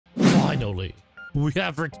Finally, we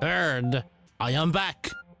have returned. I am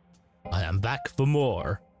back. I am back for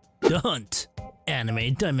more. The Hunt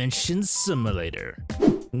Anime Dimension Simulator.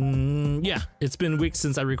 Yeah, it's been weeks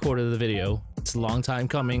since I recorded the video. It's a long time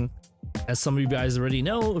coming. As some of you guys already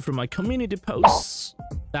know from my community posts,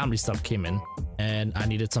 family stuff came in and I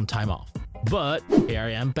needed some time off. But here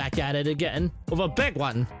I am back at it again with a big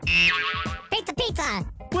one. Pizza, pizza!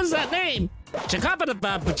 What is that name?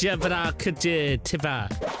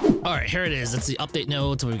 Alright, here it is. It's the update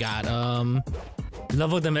notes. We got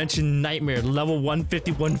level dimension nightmare, level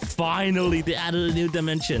 151. Finally, they added a new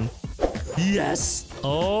dimension. Yes!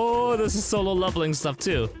 Oh, this is solo leveling stuff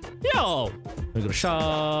too. Yo! We go to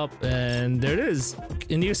shop, and there it is.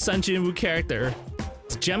 A new Sun Jin-woo character.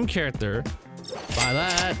 It's a gem character. Buy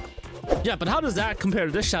that. Yeah, but how does that compare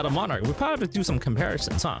to this Shadow Monarch? We probably have to do some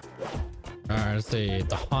comparisons, huh? Alright, let's see.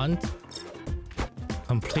 The Hunt.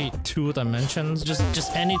 Complete 2 dimensions.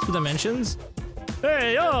 Just any 2 dimensions.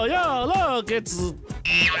 Hey, yo, look! It's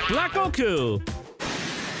Black Goku!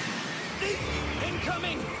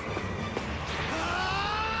 Incoming!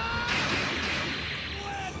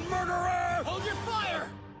 Murderer! Hold your fire!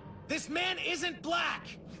 This man isn't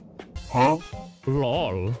black! Huh?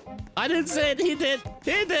 Lol. I didn't say it, he did!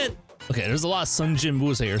 He did! Okay, there's a lot of Sun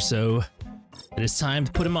Jin-woos here, so it is time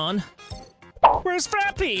to put him on. Where's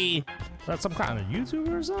Frappy? That's some kind of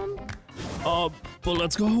YouTuber or something? But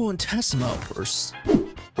let's go and test him out first.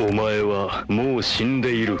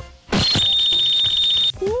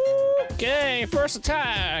 Okay, first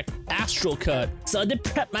attack, Astral Cut. So I did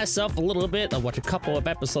prep myself a little bit. I watched a couple of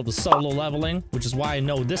episodes of solo leveling, which is why I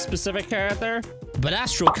know this specific character. But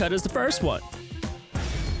Astral Cut is the first one.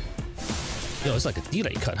 Yo, it's like a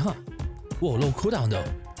delay cut, huh? Whoa, low cooldown though.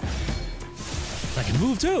 I can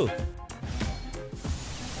move too.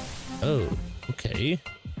 Oh, okay.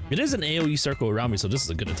 It is an AoE circle around me, so this is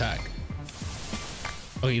a good attack.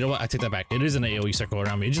 Oh, you know what? I take that back. It is an AoE circle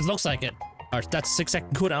around me. It just looks like it. Alright, that's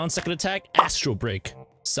 6-second cooldown, second attack, Astral Break.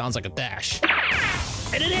 Sounds like a dash.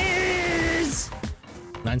 And it is!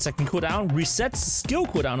 9-second cooldown, resets skill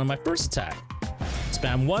cooldown on my first attack.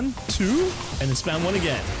 Spam 1, 2, and then spam 1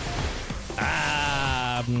 again.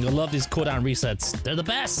 I love these cooldown resets. They're the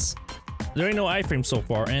best! There ain't no iframe so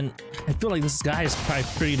far, and I feel like this guy is probably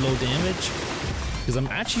pretty low damage. Because I'm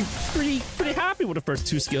actually pretty happy with the first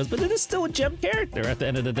 2 skills, but it is still a gem character at the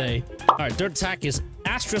end of the day. Alright, third attack is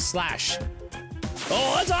Astra Slash.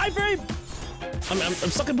 Oh, that's an iframe!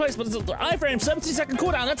 I'm stuck in place, but it's an iframe, 17-second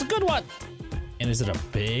cooldown, that's a good one! And is it a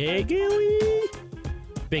big AoE?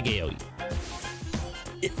 Big AoE.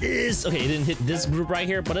 It is! Okay, it didn't hit this group right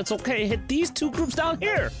here, but it's okay, hit these 2 groups down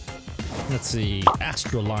here! Let's see,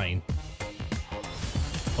 Astral Line.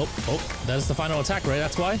 Oh, that is the final attack, right?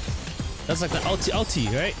 That's why? That's like the ulti,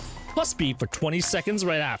 right? Plus speed for 20 seconds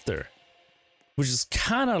right after. Which is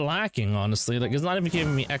kind of lacking, honestly. Like, it's not even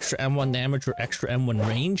giving me extra M1 damage or extra M1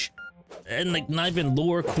 range. And like, not even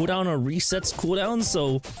lower cooldown or resets cooldown,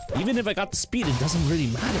 so even if I got the speed, it doesn't really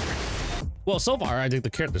matter. Well, so far, I think the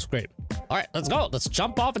character's great. Alright, let's go. Let's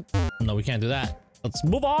jump off it. No, we can't do that. Let's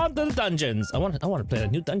move on to the dungeons. I want to play a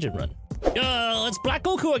new dungeon run. Yo, it's Black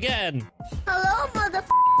Goku again. Hello, mother.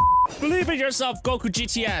 Believe in yourself, Goku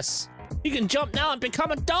GTS. You can jump now and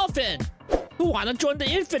become a dolphin. Who wanna join the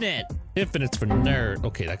Infinite? Infinite's for nerd.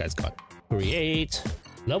 Okay, that guy's gone. Create.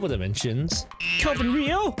 Level dimensions. Kelvin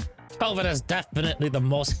Rio? Kelvin is definitely the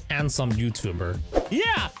most handsome YouTuber.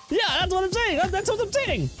 Yeah, that's what I'm saying. That's what I'm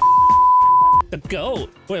saying. The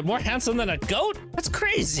goat. Wait, more handsome than a goat? That's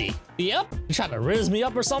crazy. Yep. You trying to riz me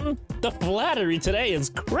up or something? The flattery today is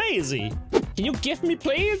crazy. Can you gift me,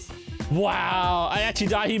 please? Wow, I actually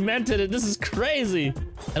thought he meant it. This is crazy.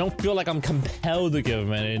 I don't feel like I'm compelled to give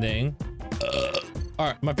him anything.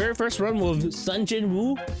 Alright, my very first run with Sun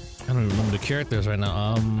Jin-woo. I don't even remember the characters right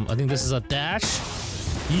now. I think this is a dash.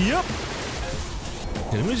 Yep.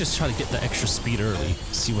 Okay, let me just try to get the extra speed early.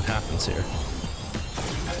 See what happens here.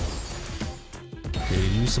 Okay,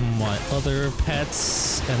 use some of my other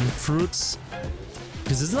pets and fruits.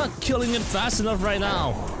 Because it's not killing it fast enough right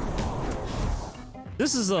now.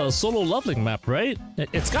 This is a solo leveling map, right?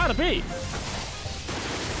 It's gotta be.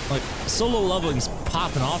 Like, solo leveling's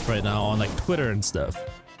popping off right now on like Twitter and stuff.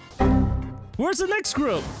 Where's the next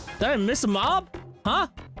group? Did I miss a mob? Huh?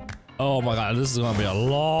 Oh my god, this is gonna be a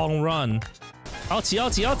long run. Ulti.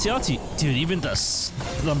 Dude, even the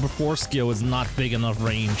number 4 skill is not big enough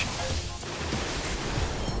range.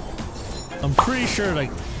 I'm pretty sure like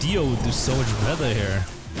Dio would do so much better here.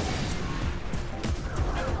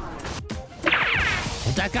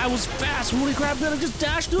 That guy was fast. Holy crap, did I just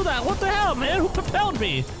dash through that? What the hell, man? Who propelled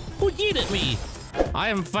me? Who yeeted me? I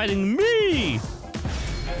am fighting me!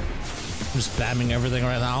 just spamming everything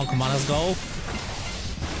right now. Come on, let's go.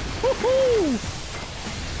 Woohoo!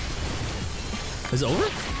 Is it over?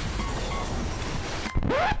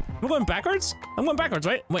 I'm going backwards? I'm going backwards,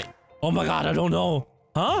 right? Wait. Oh my god, I don't know.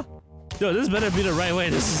 Huh? Yo, this better be the right way.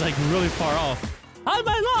 This is like really far off. How am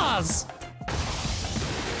I lost?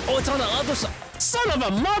 Oh, it's on the other side. Son of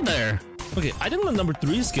a mother! Okay, I think the number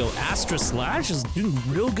 3 skill, Astra Slash, is doing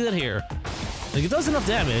real good here. Like, it does enough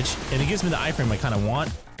damage, and it gives me the iframe I kind of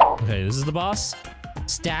want. Okay, this is the boss.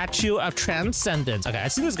 Statue of Transcendence. Okay, I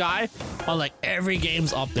see this guy on like every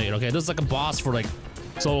game's update. Okay, this is like a boss for like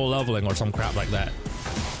solo leveling or some crap like that.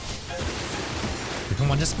 Come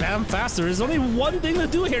on, just spam faster. There's only one thing to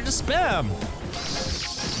do here, just spam.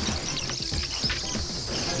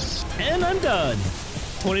 And I'm done.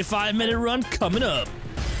 25-minute run coming up.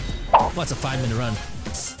 What's a 5-minute run?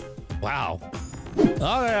 Wow.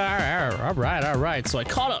 All right. So I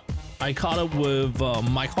caught up. I caught up with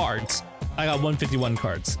my cards. I got 151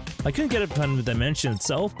 cards. I couldn't get it from the dimension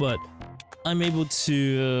itself, but I'm able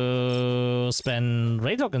to spend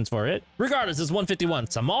raid tokens for it. Regardless, it's 151,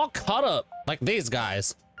 so I'm all caught up, like these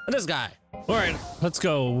guys and this guy. All right, let's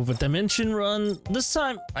go with a dimension run. This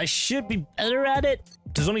time, I should be better at it.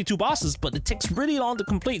 There's only 2 bosses, but it takes really long to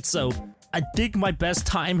complete, so I think my best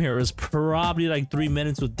time here is probably like 3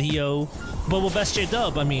 minutes with Dio. But with Best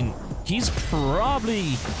J-Dub, I mean, he's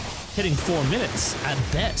probably hitting 4 minutes at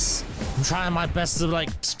best. I'm trying my best to like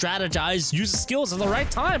strategize, use the skills at the right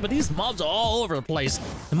time, but these mobs are all over the place,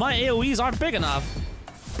 and my AoEs aren't big enough.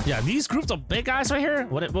 Yeah, these groups of big guys right here,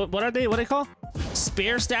 what are they? What do they call?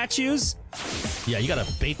 Spare statues? Yeah, you gotta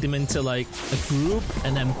bait them into like a group,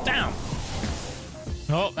 and then bam!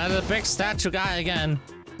 Oh, that's a big statue guy again.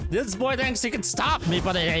 This boy thinks he can stop me,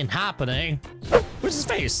 but it ain't happening. Where's his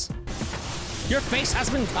face? Your face has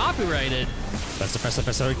been copyrighted. Faster.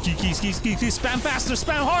 Key, spam faster,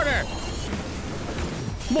 spam harder.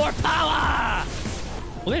 More power.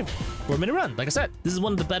 Okay, 4-minute run. Like I said, this is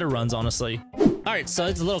one of the better runs, honestly. All right, so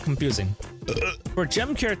it's a little confusing. For a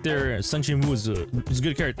gem character, Sunshine Wu is a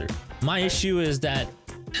good character. My issue is that,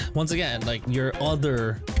 once again, like your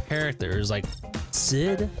other characters, like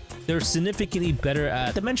Sid, they're significantly better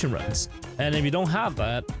at dimension runs. And if you don't have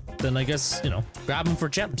that, then I guess, you know, grab him for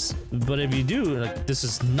gems. But if you do, like, this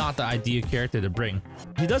is not the ideal character to bring.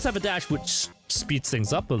 He does have a dash which speeds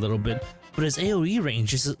things up a little bit, but his AoE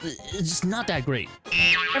range is just not that great.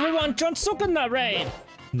 Everyone, join Sukuna raid!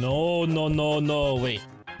 No, wait.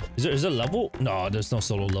 Is there a level? No, there's no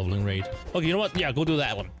solo leveling raid. Okay, you know what? Yeah, go do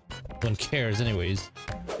that one. No one cares anyways.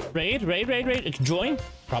 Raid. Join?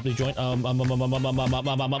 Probably join. What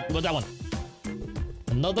that one?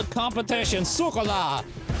 Another competition, Sukuna!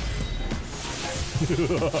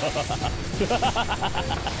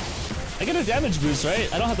 I get a damage boost,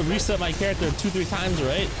 right? I don't have to reset my character 2-3 times,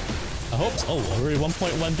 right? I hope so. Oh, already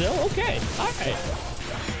 1.1 bill? Okay,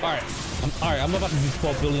 alright. I'm about to do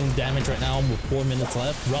 12 billion damage right now with 4 minutes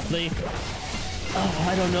left, roughly. Oh,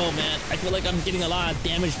 I don't know, man. I feel like I'm getting a lot of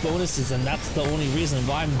damage bonuses, and that's the only reason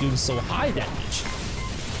why I'm doing so high damage.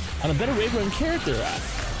 On a better raid run character,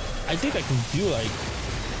 I think I can do like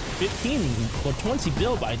 15 or 20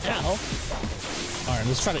 bill by now. Alright,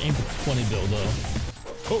 let's try to aim for 20 bill though.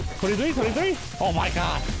 Oh, 23? Oh my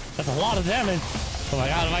god, that's a lot of damage. Oh my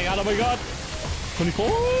god. 24?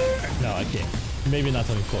 No, I can't. Maybe not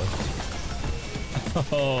 24.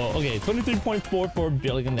 Oh, okay, 23.44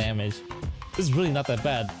 billion damage. This is really not that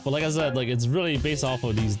bad. But like I said, like it's really based off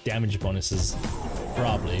of these damage bonuses.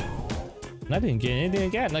 Probably. And I didn't get anything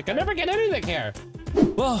again. Like I never get anything here.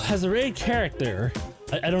 Well, as a raid character,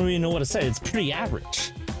 I don't really know what to say. It's pretty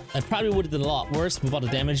average. I probably would have done a lot worse without a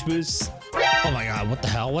damage boost. Oh my god, what the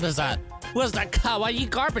hell? What is that? What is that kawaii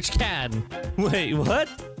garbage can? Wait, what?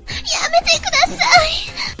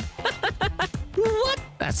 What?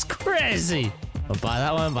 That's crazy. Oh, buy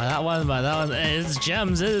that one. Hey, it's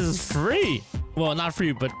gems. It is free. Well, not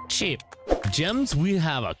free, but cheap. Gems we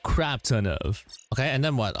have a crap ton of. Okay, and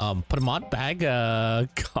then what? Put them on bag.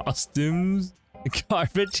 Costumes.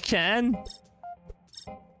 Garbage can.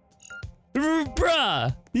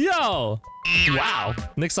 Bruh! Yo! Wow.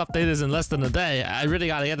 Next update is in less than a day. I really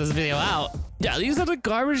gotta get this video out. Yeah, these are the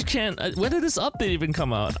garbage can. When did this update even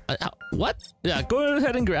come out? What? Yeah, go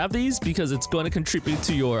ahead and grab these because it's going to contribute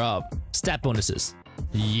to your stat bonuses.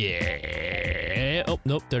 Yeah. Oh,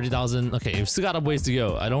 nope. 30,000. Okay, we've still got a ways to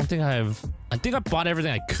go. I think I bought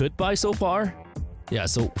everything I could buy so far. Yeah,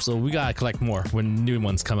 so we gotta collect more when new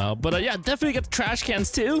ones come out. But yeah, definitely get the trash cans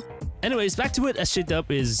too. Anyways, back to it. SJDub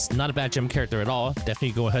is not a bad gem character at all.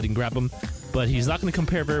 Definitely go ahead and grab him. But he's not going to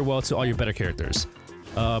compare very well to all your better characters.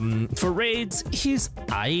 For raids, he's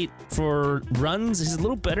aight. For runs, he's a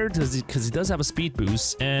little better because he does have a speed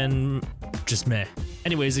boost, and just meh.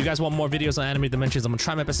 Anyways, if you guys want more videos on Anime Dimensions, I'm gonna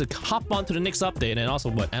try my best to hop on to the next update. And also,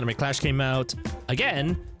 Anime Clash came out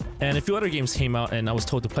again, and a few other games came out, and I was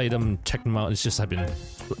told to play them, check them out. It's just I've been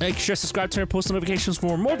like, share, subscribe, turn post notifications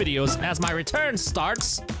for more videos as my return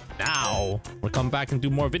starts now. We'll come back and do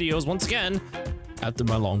more videos once again after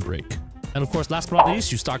my long break. And of course, last but not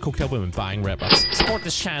least, you start Kelvingts buying Robux. Support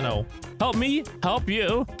this channel. Help me, help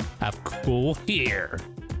you. Have cool here.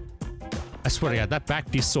 I swear to God, that back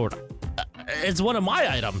piece sword, it's one of my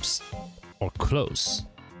items. Or close.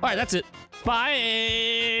 All right, that's it.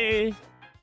 Bye.